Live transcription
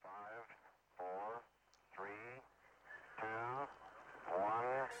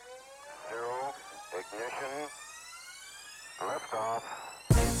Ignition.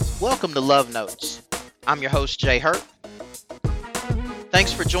 Liftoff. Welcome to Love Notes. I'm your host, Jay Hurt.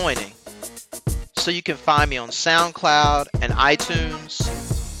 Thanks for joining. So you can find me on SoundCloud and iTunes.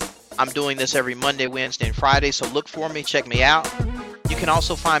 I'm doing this every Monday, Wednesday, and Friday, so look for me, check me out. You can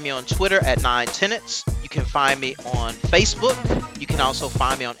also find me on Twitter at 9Tenants. You can find me on Facebook. You can also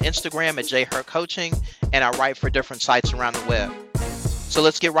find me on Instagram at Jay Hurt Coaching, and I write for different sites around the web. So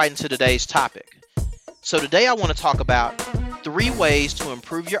let's get right into today's topic. So today I want to talk about 3 ways to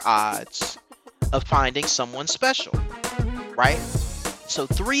improve your odds of finding someone special, right? So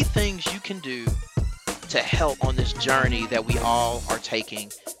 3 things you can do to help on this journey that we all are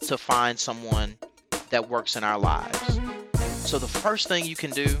taking to find someone that works in our lives. So the first thing you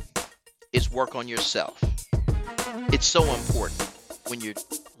can do is work on yourself. It's so important. When you're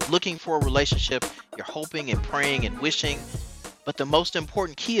looking for a relationship, you're hoping and praying and wishing, but the most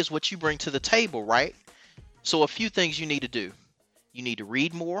important key is what you bring to the table, right? So a few things you need to do. You need to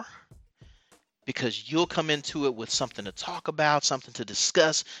read more, because you'll come into it with something to talk about, something to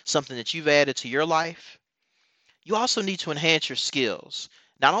discuss, something that you've added to your life. You also need to enhance your skills,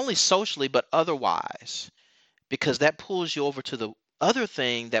 not only socially, but otherwise, because that pulls you over to the other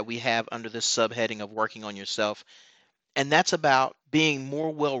thing that we have under this subheading of working on yourself, and that's about being more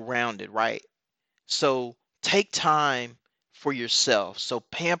well-rounded, right? So take time for yourself. So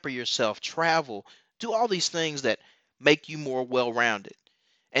pamper yourself, travel, do all these things that make you more well-rounded.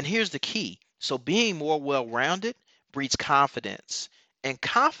 And here's the key. So being more well-rounded breeds confidence. And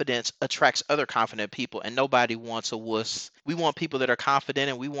confidence attracts other confident people, and nobody wants a wuss. We want people that are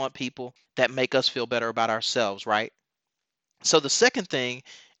confident, and we want people that make us feel better about ourselves, right? So the second thing,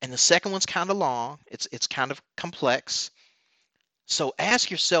 and the second one's kind of long, it's kind of complex. So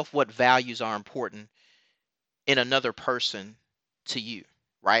ask yourself what values are important in another person to you,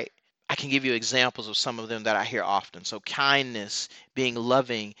 right? I can give you examples of some of them that I hear often. So kindness, being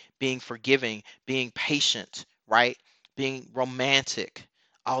loving, being forgiving, being patient, right? Being romantic,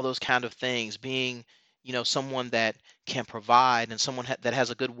 all those kind of things, being, someone that can provide and someone that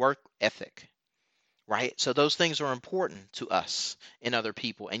has a good work ethic, right? So those things are important to us in other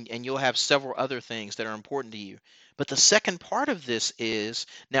people, and you'll have several other things that are important to you. But the second part of this is,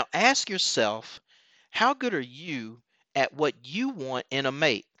 now ask yourself, how good are you at what you want in a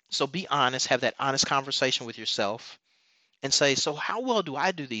mate? So be honest, have that honest conversation with yourself and say, so how well do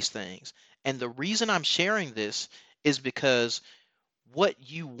I do these things? And the reason I'm sharing this is because what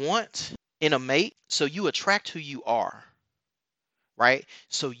you want in a mate, so you attract who you are, right?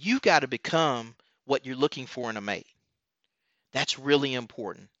 So you've got to become what you're looking for in a mate. That's really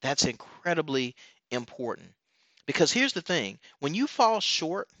important. That's incredibly important. Because here's the thing, when you fall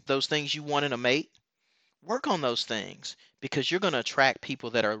short, those things you want in a mate, work on those things, because you're going to attract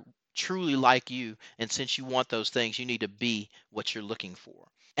people that are truly like you. And since you want those things, you need to be what you're looking for.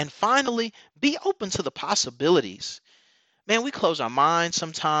 And finally, be open to the possibilities. Man, we close our minds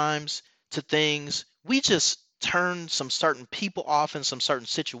sometimes to things. We just turn some certain people off and some certain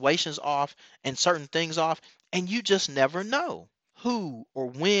situations off and certain things off. And you just never know who or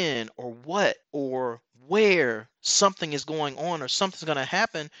when or what or where something is going on or something's going to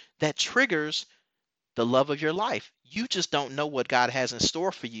happen that triggers the love of your life. You just don't know what God has in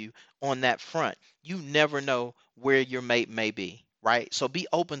store for you on that front. You never know where your mate may be, right? So be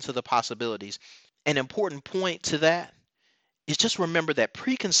open to the possibilities. An important point to that is just remember that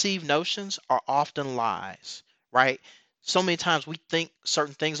preconceived notions are often lies, right? So many times we think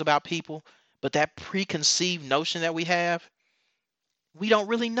certain things about people, but that preconceived notion that we have, we don't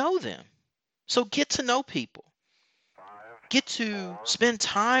really know them. So get to know people. Get to spend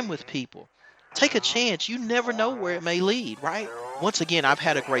time with people. Take a chance. You never know where it may lead, right? Once again, I've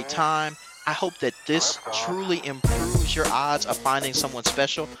had a great time. I hope that this truly improves your odds of finding someone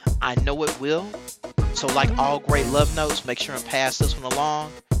special. I know it will. So like all great love notes, make sure and pass this one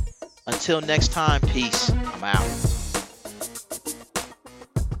along. Until next time, peace. I'm out.